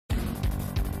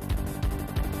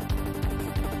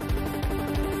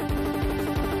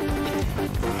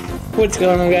What's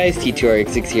going on, guys?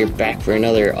 T2RX6 here, back for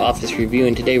another office review,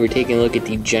 and today we're taking a look at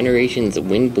the Generations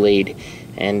Windblade.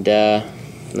 And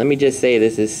let me just say,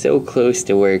 this is so close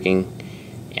to working,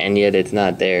 and yet it's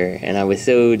not there. And I was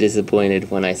so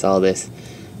disappointed when I saw this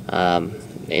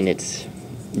in its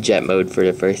jet mode for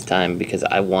the first time, because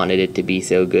I wanted it to be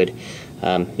so good.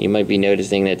 You might be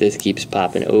noticing that this keeps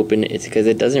popping open. It's because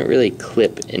it doesn't really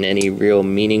clip in any real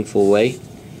meaningful way.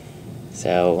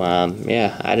 So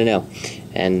yeah, I don't know.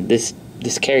 And this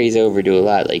carries over to a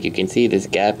lot. Like, you can see this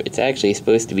gap, it's actually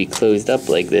supposed to be closed up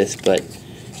like this, but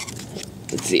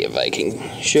let's see if I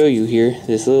can show you here.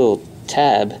 This little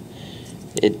tab,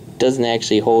 it doesn't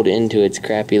actually hold into its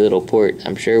crappy little port.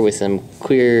 I'm sure with some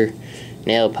clear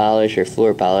nail polish or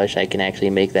floor polish I can actually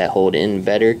make that hold in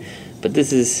better. But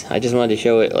this is, I just wanted to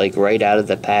show it like right out of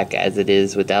the pack as it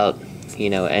is, without, you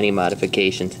know, any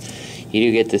modifications. You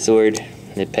do get the sword,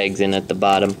 it pegs in at the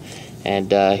bottom.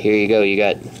 And here you go, you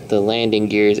got the landing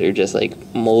gears are just like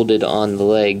molded on the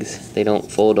legs. They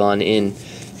don't fold on in.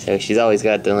 So she's always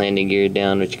got the landing gear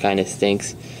down, which kind of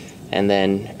stinks. And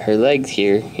then her legs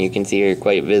here, you can see, are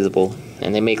quite visible.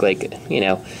 And they make, like, you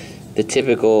know, the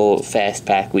typical fast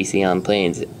pack we see on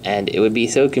planes. And it would be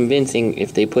so convincing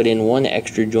if they put in one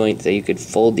extra joint so you could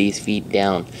fold these feet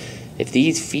down. If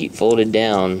these feet folded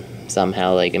down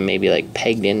somehow, like, and maybe like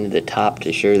pegged into the top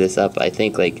to shore this up, I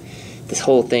think like this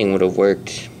whole thing would have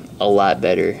worked a lot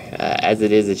better. As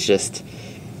it is, it's just,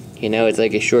 you know, it's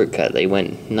like a shortcut. They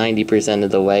went 90%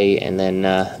 of the way, and then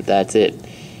that's it.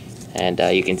 And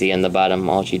you can see on the bottom,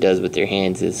 all she does with her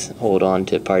hands is hold on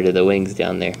to part of the wings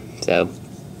down there. So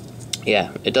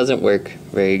yeah, it doesn't work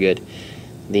very good.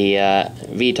 The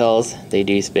VTOLs, they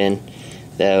do spin,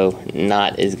 though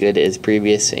not as good as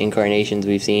previous incarnations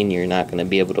we've seen. You're not going to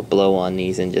be able to blow on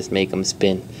these and just make them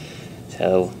spin.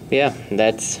 So yeah,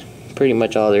 that's pretty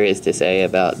much all there is to say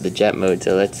about the jet mode.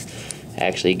 So let's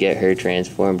actually get her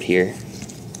transformed here.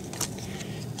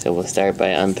 So we'll start by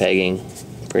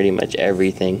unpegging pretty much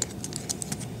everything,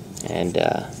 and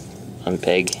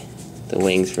unpeg the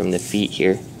wings from the feet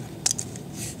here.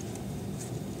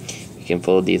 You can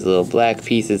fold these little black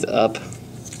pieces up.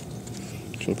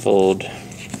 You can fold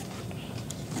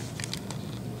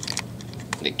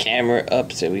the camera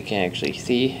up so we can actually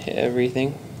see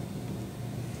everything.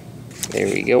 There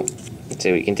we go.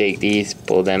 So we can take these,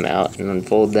 pull them out, and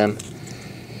unfold them.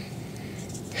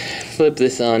 Flip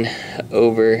this on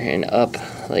over and up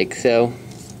like so.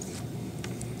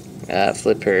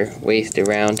 Flip her waist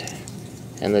around,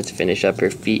 and let's finish up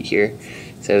her feet here.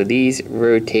 So these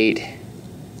rotate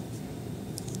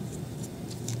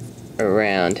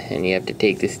around, and you have to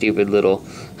take the stupid little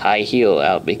high heel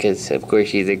out, because of course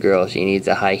she's a girl, she needs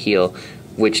a high heel,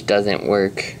 which doesn't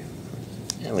work.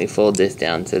 And we fold this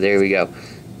down, so there we go.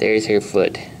 There's her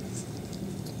foot.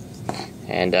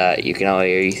 And you can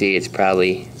already see it's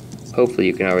probably, hopefully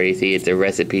you can already see it's a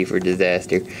recipe for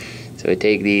disaster. So we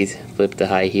take these, flip the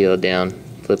high heel down,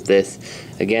 flip this.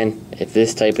 Again, if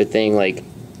this type of thing like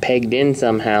pegged in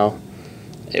somehow,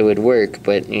 it would work,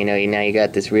 but you know, now you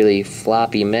got this really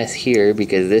floppy mess here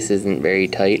because this isn't very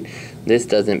tight. This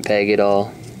doesn't peg at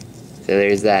all. So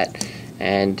there's that.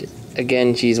 And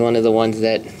again, she's one of the ones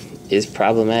that is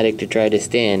problematic to try to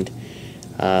stand.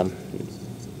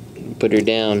 Put her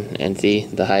down and see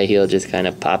the high heel just kind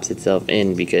of pops itself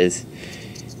in, because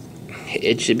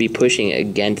it should be pushing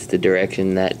against the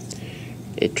direction that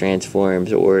it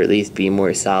transforms, or at least be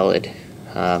more solid.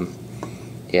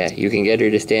 Yeah, you can get her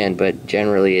to stand, but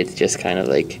generally it's just kind of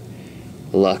like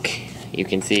luck. You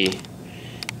can see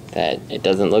that it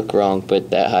doesn't look wrong,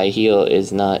 but that high heel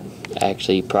is not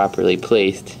actually properly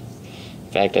placed.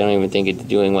 In fact, I don't even think it's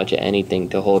doing much of anything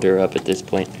to hold her up at this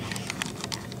point.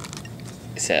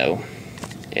 So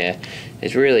yeah,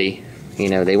 it's really, you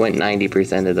know, they went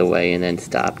 90% of the way and then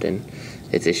stopped, and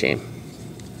it's a shame.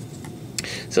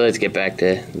 So let's get back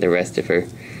to the rest of her.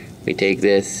 We take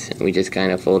this and we just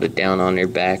kind of fold it down on her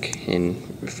back in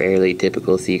fairly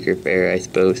typical Seeker fare, I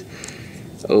suppose.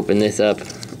 Open this up,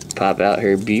 pop out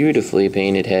her beautifully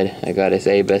painted head. I gotta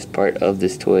say, best part of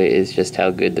this toy is just how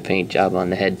good the paint job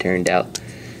on the head turned out.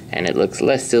 And it looks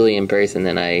less silly in person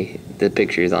than the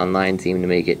pictures online seem to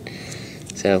make it.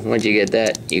 So once you get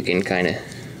that, you can kind of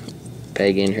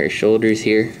peg in her shoulders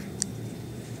here.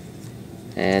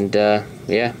 And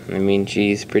yeah, I mean,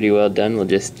 she's pretty well done. We'll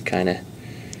just kind of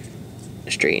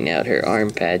straighten out her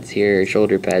arm pads here, or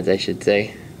shoulder pads I should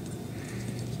say.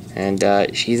 And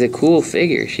she's a cool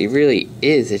figure, she really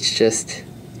is. It's just,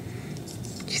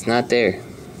 she's not there.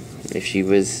 If she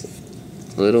was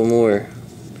a little more,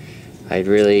 I'd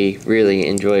really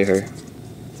enjoy her.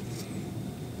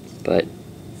 But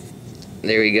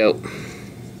there we go.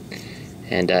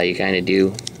 and you kind of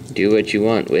do what you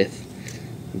want with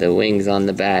the wings on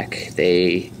the back.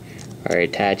 They are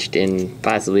attached in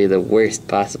possibly the worst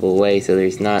possible way, so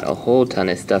there's not a whole ton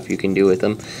of stuff you can do with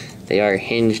them. They are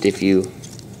hinged if you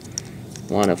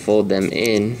want to fold them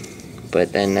in,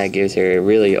 but then that gives her a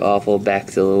really awful back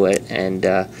silhouette, and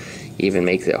even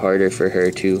makes it harder for her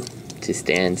to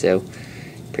stand. So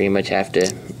pretty much have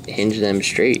to hinge them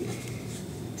straight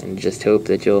and just hope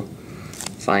that you'll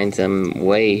find some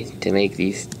way to make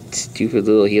these stupid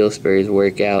little heel spurs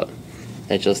work out,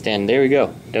 that you'll stand. There we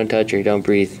go. Don't touch her, don't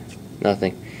breathe,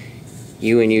 nothing.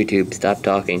 You and YouTube, stop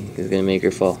talking. It's gonna make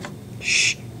her fall.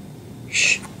 Shh,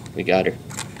 shh, we got her.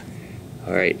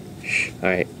 Alright,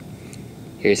 alright.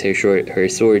 Here's her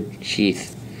sword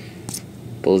sheath.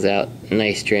 Pulls out,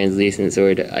 nice translucent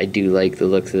sword. I do like the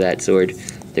looks of that sword.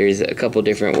 There's a couple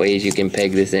different ways you can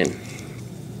peg this in.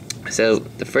 So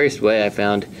the first way I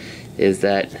found is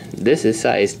that this is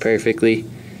sized perfectly,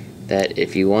 that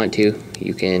if you want to,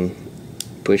 you can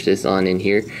push this on in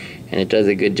here, and it does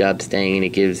a good job staying, and it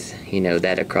gives, you know,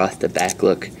 that across the back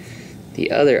look.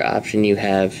 The other option you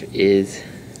have is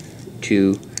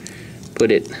to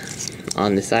put it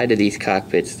on the side of these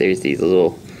cockpits. There's these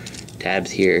little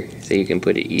tabs here, so you can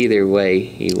put it either way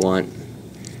you want,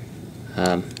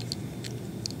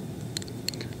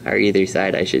 or either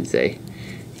side I should say.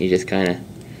 You just kind of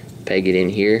peg it in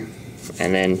here,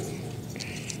 and then,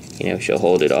 you know, she'll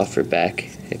hold it off her back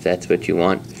if that's what you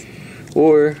want.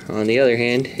 Or on the other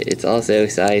hand, it's also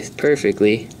sized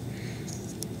perfectly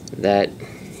that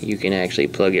you can actually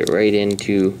plug it right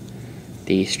into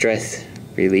the stress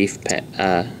relief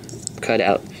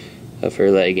cutout of her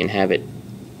leg and have it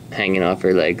hanging off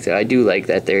her leg. So I do like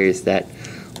that there's that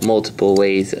multiple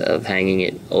ways of hanging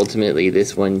it. Ultimately,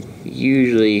 this one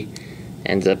usually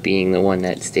ends up being the one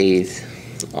that stays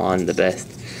on the best,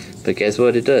 but guess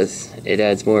what it does? It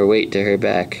adds more weight to her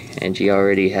back, and she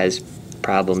already has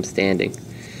problems standing.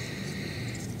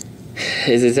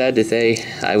 Is it sad to say?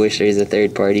 I wish there's a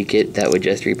third-party kit that would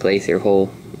just replace her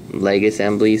whole leg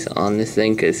assemblies on this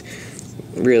thing, because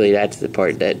really that's the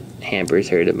part that hampers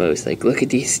her the most. Like, look at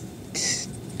these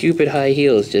stupid high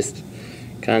heels just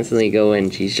constantly go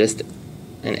in. She's just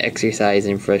an exercise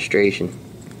in frustration.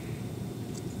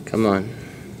 Come on.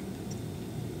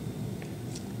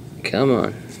 Come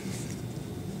on.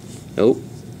 Nope.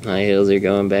 High heels are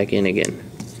going back in again.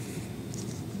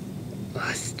 Oh,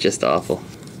 it's just awful.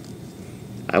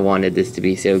 I wanted this to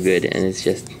be so good, and it's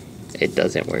just, it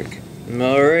doesn't work.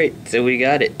 Alright, so we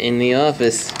got it in the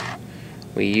office.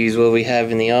 We use what we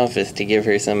have in the office to give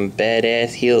her some badass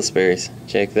heel spurs.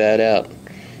 Check that out.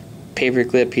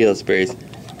 Paperclip heel spurs.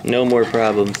 No more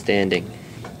problem standing.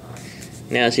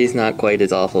 Now she's not quite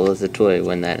as awful as a toy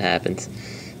when that happens.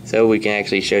 So we can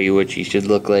actually show you what she should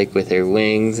look like with her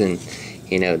wings and,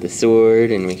 you know, the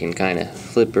sword, and we can kind of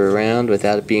flip her around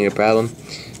without it being a problem.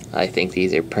 I think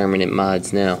these are permanent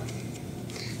mods now.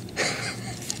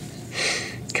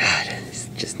 God, it's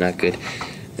just not good.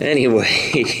 Anyway,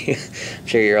 I'm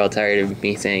sure you're all tired of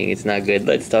me saying it's not good.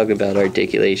 Let's talk about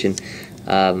articulation.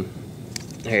 Her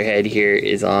head here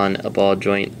is on a ball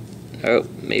joint. Oh,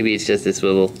 maybe it's just a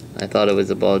swivel. I thought it was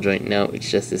a ball joint. No,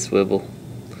 it's just a swivel.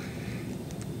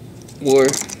 Or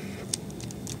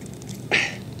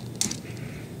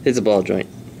it's a ball joint.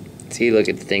 See, look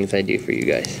at the things I do for you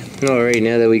guys. Alright,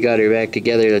 now that we got her back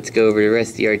together, let's go over the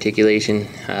rest of the articulation.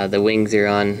 The wings are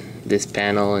on this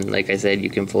panel, and like I said, you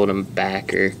can fold them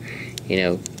back or, you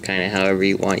know, kind of however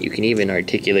you want. You can even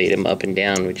articulate them up and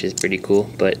down, which is pretty cool,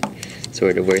 but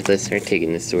sort of worthless. We're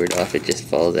taking the sword off, it just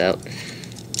falls out.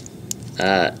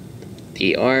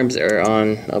 The arms are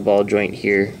on a ball joint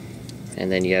here,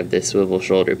 and then you have this swivel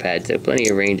shoulder pad, so plenty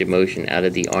of range of motion out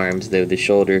of the arms, though the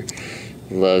shoulder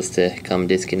loves to come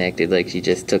disconnected, like she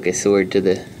just took a sword to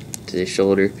the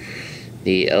shoulder.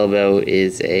 The elbow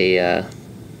is a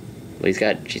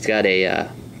she's got a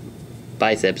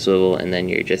bicep swivel, and then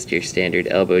your standard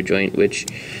elbow joint, which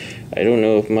I don't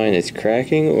know if mine is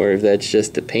cracking or if that's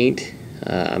just the paint.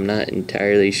 I'm not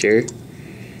entirely sure.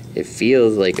 It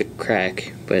feels like a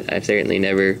crack, but I've certainly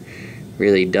never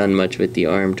really done much with the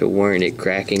arm to warrant it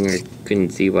cracking, or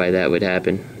couldn't see why that would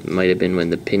happen. It might have been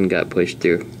when the pin got pushed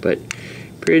through, but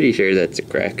pretty sure that's a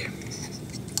crack.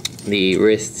 The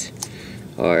wrists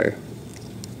are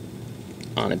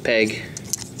on a peg.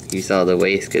 You saw the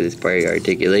waist because it's part of your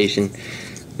articulation.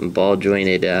 Ball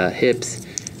jointed hips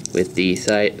with the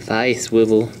thigh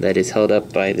swivel that is held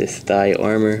up by this thigh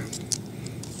armor.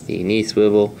 The knee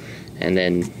swivel, and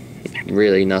then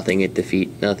really nothing at the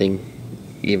feet, nothing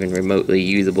even remotely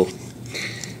usable.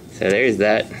 So there's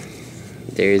that.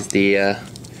 There's the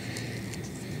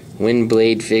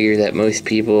Windblade figure that most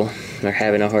people are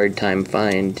having a hard time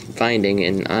finding,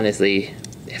 and honestly,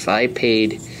 if I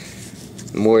paid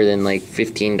more than like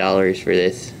 $15 for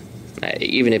this,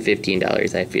 even at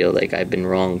 $15, I feel like I've been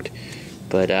wronged.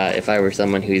 But if I were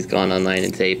someone who's gone online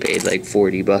and say paid like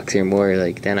 40 bucks or more,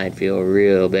 like then I'd feel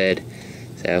real bad.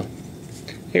 So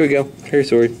here we go. Her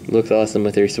sword looks awesome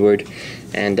with her sword.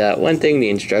 And one thing, the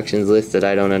instructions list that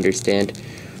I don't understand,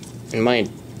 and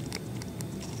mine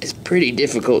is pretty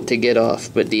difficult to get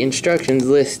off, but the instructions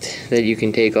list that you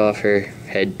can take off her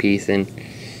headpiece, and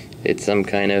it's some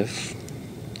kind of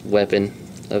weapon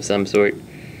of some sort.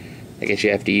 I guess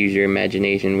you have to use your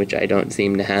imagination, which I don't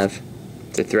seem to have.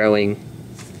 It's a throwing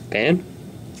pan?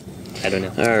 I don't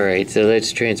know. Alright, so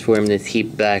let's transform this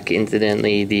heap back.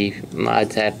 Incidentally, the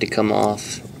mods have to come off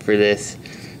for this.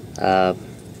 I'll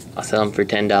sell them for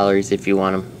 $10 if you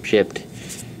want them shipped.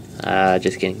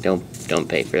 Just kidding, don't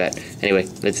pay for that. Anyway,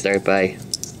 let's start by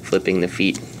flipping the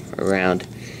feet around.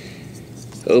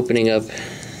 Opening up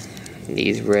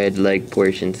these red leg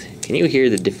portions. Can you hear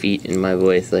the defeat in my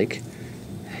voice? Like,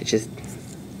 it just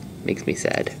makes me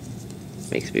sad.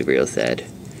 Makes me real sad.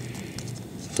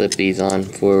 Flip these on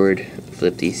forward.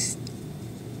 Flip these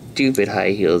stupid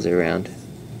high heels around.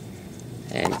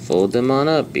 And fold them on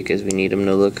up because we need them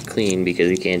to look clean, because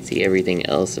we can't see everything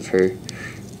else of her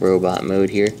robot mode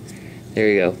here. There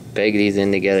you go. Peg these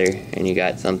in together and you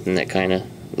got something that kind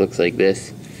of looks like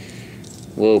this.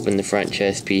 We'll open the front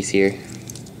chest piece here.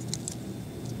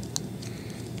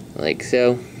 Like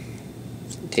so.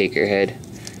 Take her head.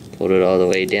 Fold it all the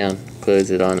way down.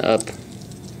 Close it on up.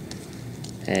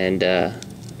 And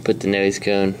put the nose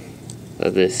cone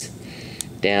of this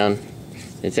down.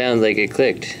 It sounds like it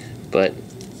clicked, but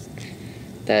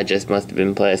that just must have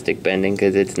been plastic bending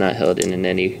because it's not held in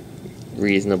any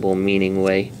reasonable meaning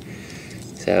way.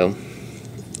 So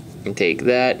take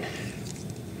that,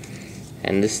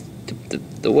 and this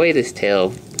the way this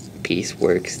tail piece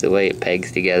works, the way it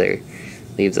pegs together,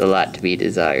 leaves a lot to be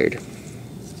desired.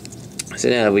 So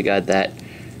now that we got that,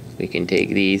 we can take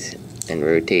these and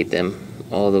rotate them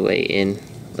all the way in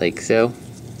like so.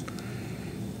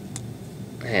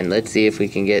 And let's see if we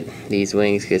can get these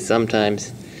wings, because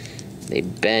sometimes they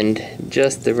bend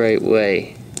just the right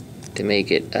way to make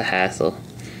it a hassle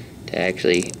to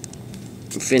actually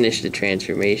finish the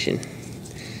transformation.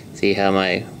 See how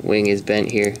my wing is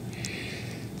bent here?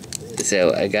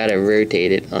 So I gotta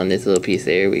rotate it on this little piece.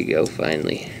 There we go,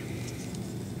 finally.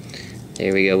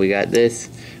 There we go, we got this.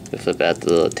 We flip out the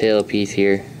little tail piece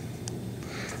here.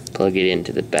 Plug it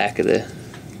into the back of the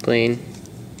plane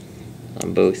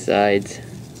on both sides,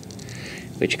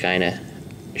 which kind of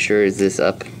shores this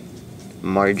up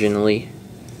marginally.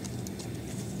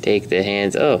 Take the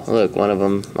hands. Oh, look, one of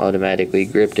them automatically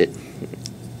gripped it.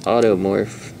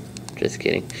 Automorph. Just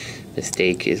kidding.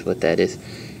 Mistake is what that is.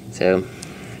 So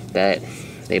that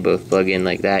they both plug in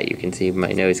like that. You can see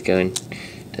my nose cone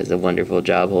does a wonderful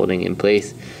job holding in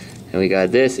place. And we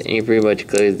got this, and you pretty much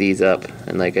close these up.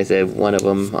 And like I said, one of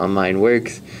them on mine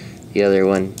works, the other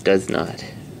one does not.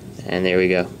 And there we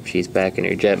go. She's back in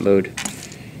her jet mode.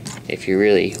 If you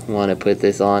really want to put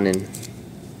this on and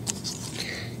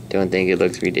don't think it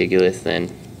looks ridiculous,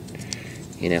 then,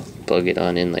 you know, plug it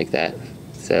on in like that.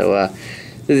 So,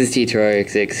 this is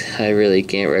T2RX6. I really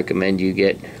can't recommend you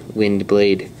get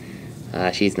Windblade.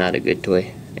 She's not a good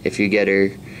toy. If you get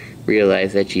her,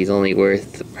 realize that she's only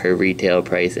worth her retail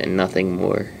price and nothing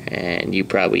more, and you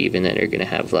probably even then are going to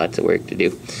have lots of work to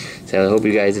do. So I hope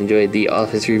you guys enjoyed the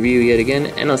office review yet again,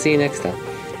 and I'll see you next time.